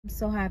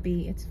so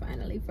happy it's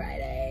finally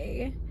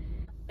Friday.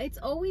 It's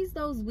always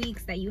those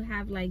weeks that you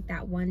have like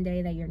that one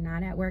day that you're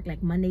not at work,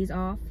 like Monday's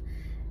off.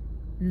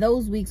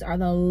 Those weeks are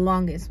the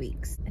longest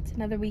weeks. It's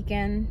another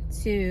weekend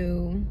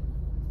to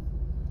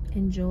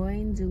enjoy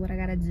and do what I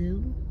gotta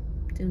do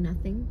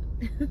nothing.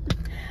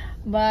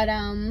 But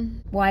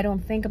well, I don't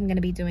think I'm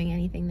gonna be doing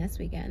anything this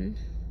weekend.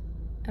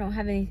 I don't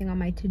have anything on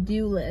my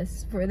to-do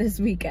list for this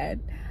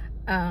weekend,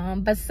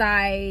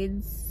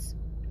 besides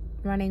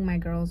running my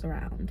girls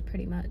around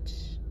pretty much.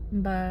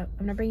 But I'm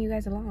gonna bring you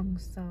guys along,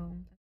 so.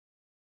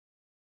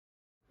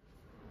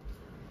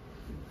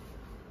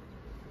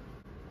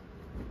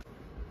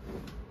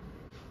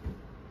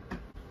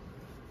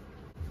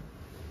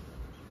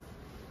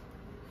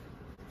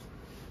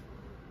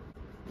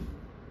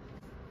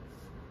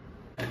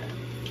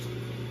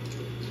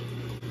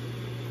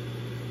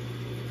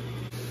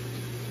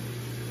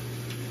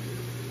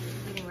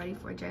 Ready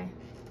for Jay.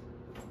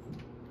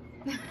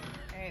 All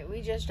right,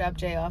 we just dropped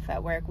Jay off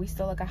at work. We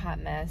still look a hot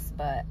mess,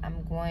 but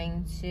I'm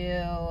going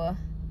to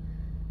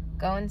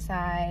go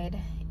inside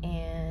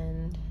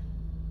and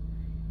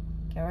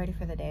get ready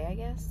for the day, I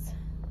guess.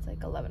 It's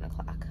like 11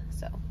 o'clock,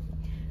 so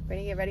we're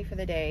gonna get ready for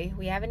the day.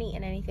 We haven't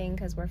eaten anything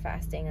because we're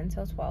fasting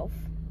until 12,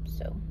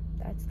 so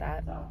that's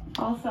that.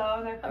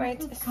 Also, their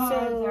Christmas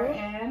cards are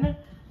in.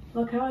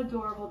 Look how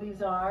adorable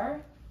these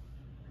are.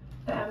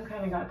 The M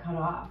kind of got cut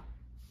off.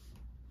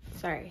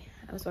 Sorry,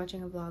 I was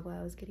watching a vlog while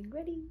I was getting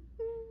ready.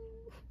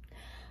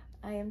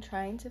 I am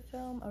trying to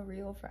film a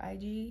reel for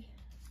IG,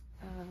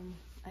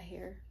 a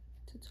hair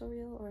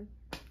tutorial, or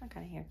not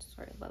kind of hair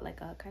tutorial, but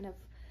like a kind of,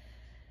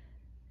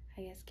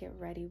 I guess, get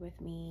ready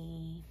with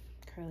me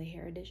curly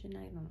hair edition.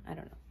 I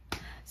don't know,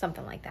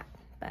 something like that.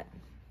 But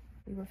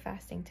we were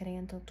fasting today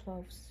until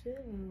 12, so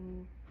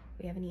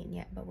we haven't eaten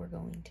yet, but we're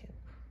going to.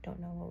 Don't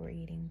know what we're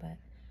eating, but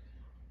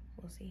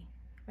we'll see.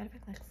 Matter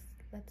of fact,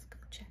 let's go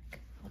check.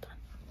 Hold on.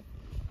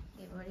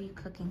 What are you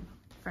cooking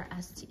for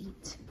us to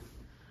eat?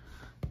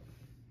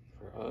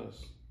 For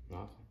us?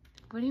 Nothing.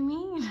 What do you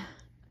mean?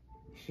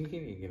 You can't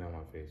even get on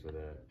my face with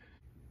that.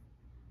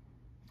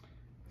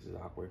 This is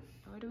awkward.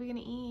 What are we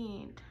gonna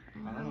eat?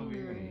 I don't know what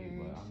you're gonna eat,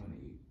 but I'm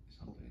gonna eat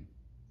something.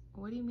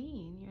 What do you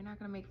mean? You're not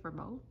gonna make for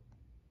both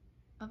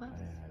of us? I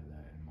didn't have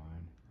that in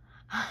mind.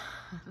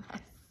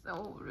 That's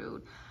so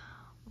rude.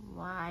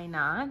 Why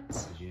not?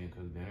 Because you didn't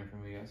cook dinner for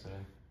me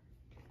yesterday?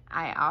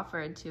 I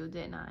offered to,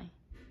 didn't I?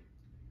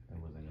 It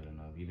wasn't good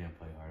enough. You didn't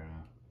play hard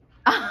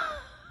enough.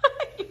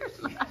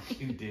 You're lying.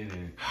 You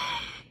didn't.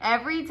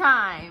 Every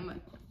time,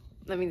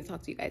 let me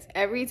talk to you guys.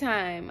 Every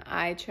time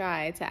I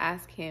try to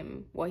ask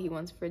him what he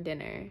wants for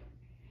dinner,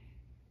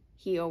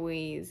 he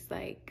always,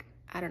 like,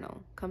 I don't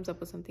know, comes up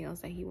with something else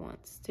that he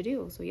wants to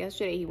do. So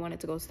yesterday he wanted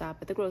to go stop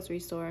at the grocery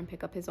store and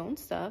pick up his own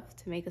stuff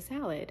to make a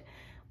salad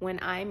when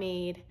I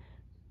made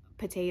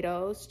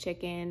potatoes,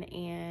 chicken,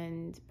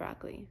 and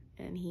broccoli,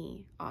 and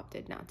he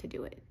opted not to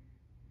do it.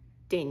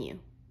 Didn't you?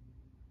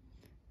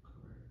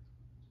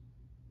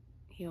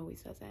 He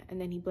always does that.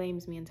 And then he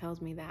blames me and tells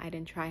me that I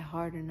didn't try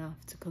hard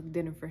enough to cook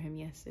dinner for him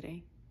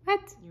yesterday.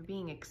 What? You're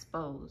being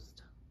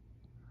exposed.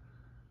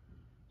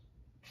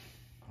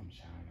 I'm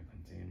trying to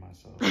contain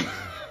myself.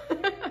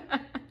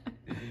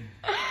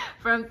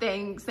 From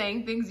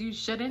saying things you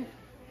shouldn't?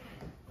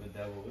 The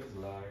devil is a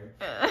liar.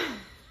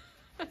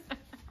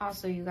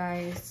 Also, you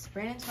guys,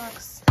 Brandon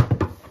talks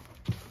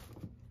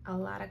a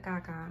lot of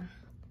gaga,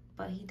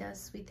 but he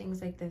does sweet things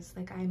like this.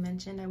 Like I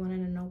mentioned, I wanted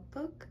a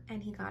notebook,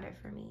 and he got it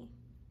for me.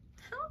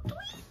 How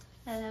sweet.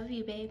 I love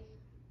you, babe.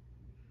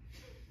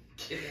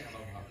 Get out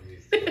of my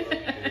face.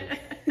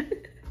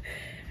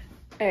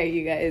 Alright,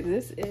 you guys,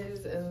 this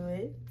is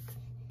lit.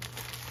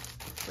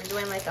 We're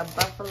doing like a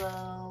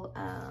buffalo,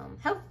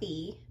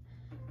 healthy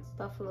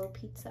buffalo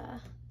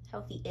pizza.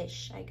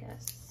 Healthy-ish, I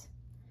guess.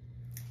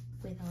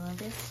 With all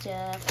this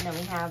stuff. And then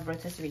we have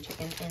rotisserie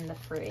chicken in the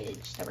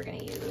fridge that we're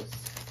gonna use.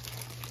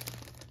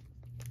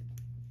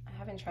 I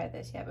haven't tried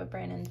this yet, but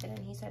Brandon did, and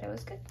he said it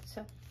was good.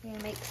 So we're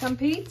gonna make some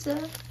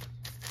pizza.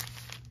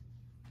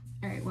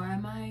 All right, while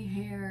my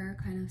hair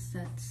kind of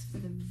sets for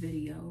the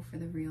video, for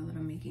the reel that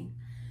I'm making,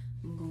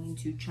 I'm going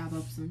to chop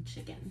up some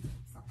chicken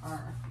for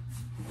our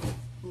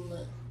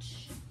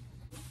lunch.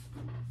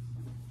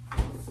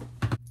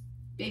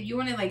 Babe, you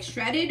want it like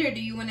shredded, or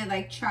do you want it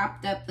like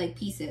chopped up like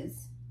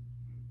pieces?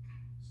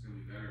 It's gonna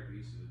be better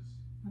pieces.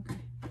 Okay.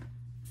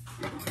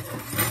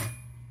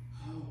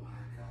 Oh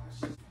my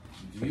gosh.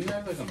 Do you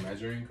have like a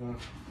measuring cup?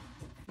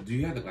 Do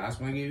you have the glass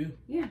one I gave you?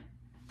 Yeah.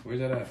 Where's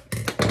that at?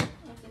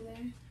 Over there.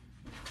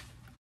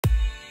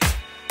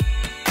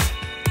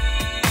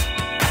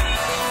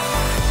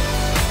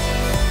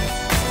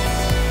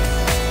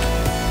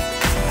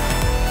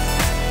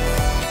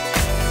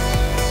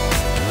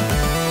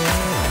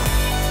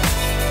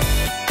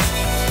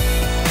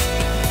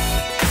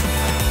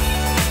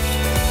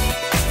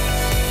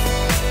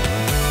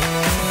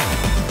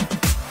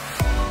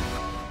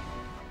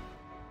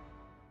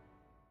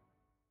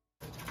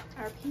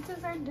 Our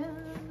pizzas are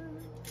done.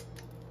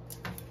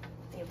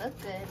 They look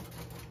good.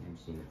 I'm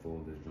so full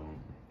of this joint.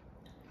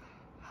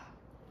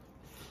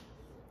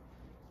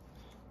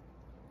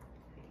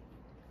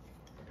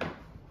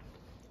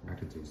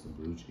 can taste the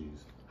blue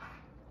cheese.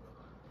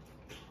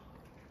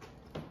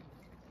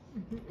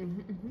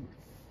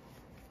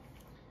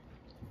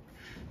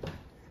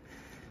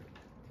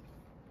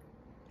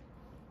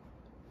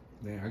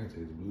 Yeah, I can taste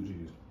the blue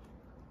cheese.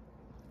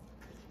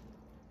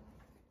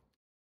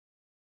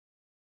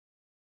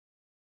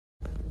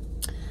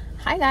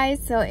 Hi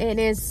guys, so it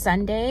is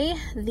Sunday,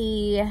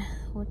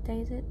 what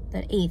day is it?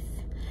 The 8th.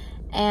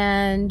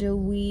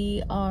 And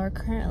we are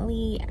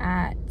currently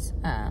at,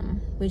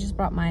 we just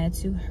brought Maya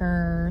to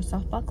her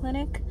softball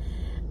clinic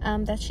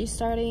that she's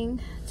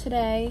starting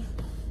today.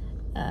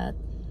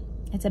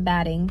 It's a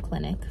batting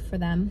clinic for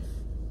them,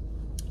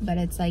 but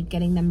it's like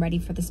getting them ready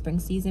for the spring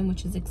season,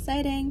 which is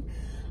exciting.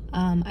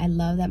 I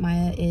love that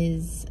Maya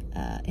is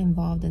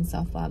involved in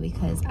softball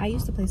because I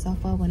used to play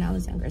softball when I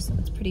was younger, so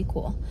it's pretty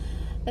cool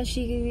that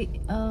she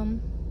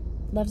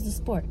loves the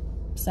sport.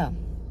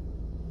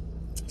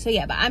 So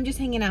yeah, but I'm just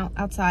hanging out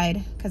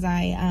outside because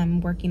I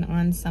am working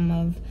on some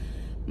of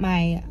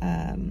my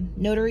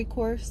notary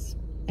course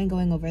and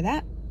going over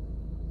that.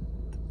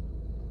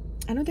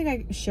 I don't think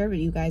I shared with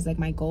you guys like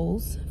my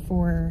goals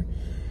for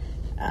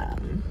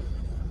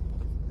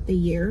the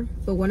year,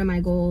 but one of my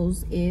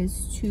goals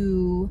is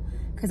to,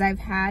 because I've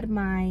had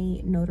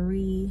my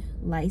notary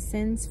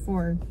license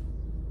for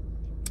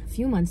a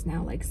few months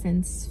now, like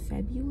since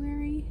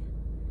February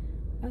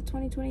of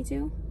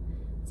 2022.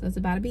 So it's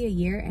about to be a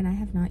year and I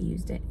have not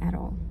used it at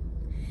all.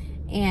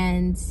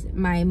 And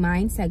my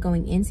mindset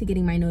going into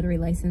getting my notary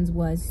license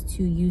was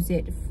to use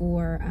it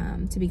for,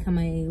 to become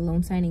a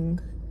loan signing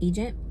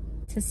agent,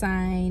 to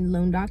sign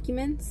loan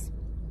documents.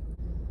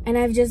 And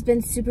I've just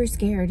been super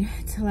scared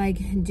to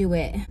like do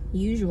it.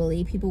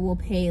 Usually people will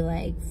pay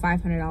like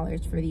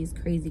 $500 for these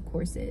crazy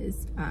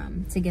courses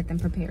to get them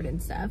prepared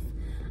and stuff.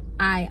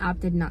 I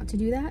opted not to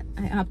do that.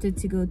 I opted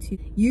to go to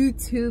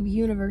YouTube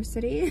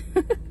University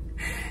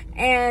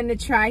and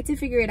try to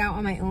figure it out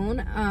on my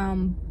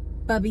own.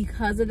 But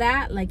because of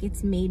that, like,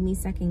 it's made me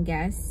second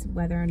guess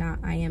whether or not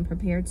I am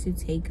prepared to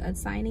take a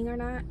signing or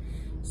not.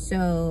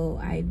 So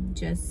I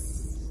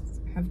just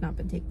have not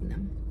been taking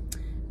them.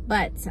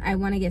 But I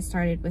want to get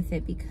started with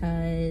it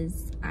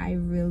because I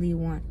really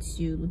want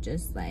to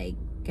just like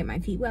get my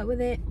feet wet with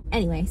it.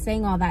 Anyway,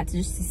 saying all that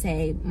just to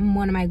say,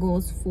 one of my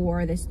goals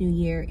for this new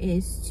year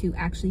is to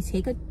actually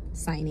take a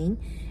signing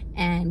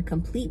and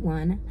complete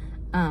one.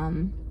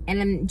 And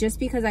then just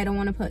because I don't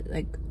want to put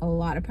like a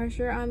lot of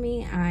pressure on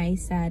me, I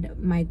said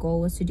my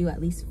goal was to do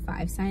at least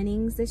 5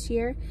 signings this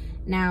year.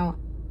 Now,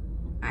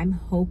 I'm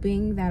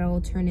hoping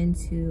that'll turn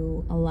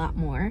into a lot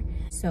more.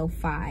 So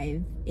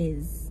 5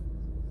 is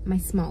my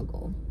small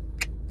goal.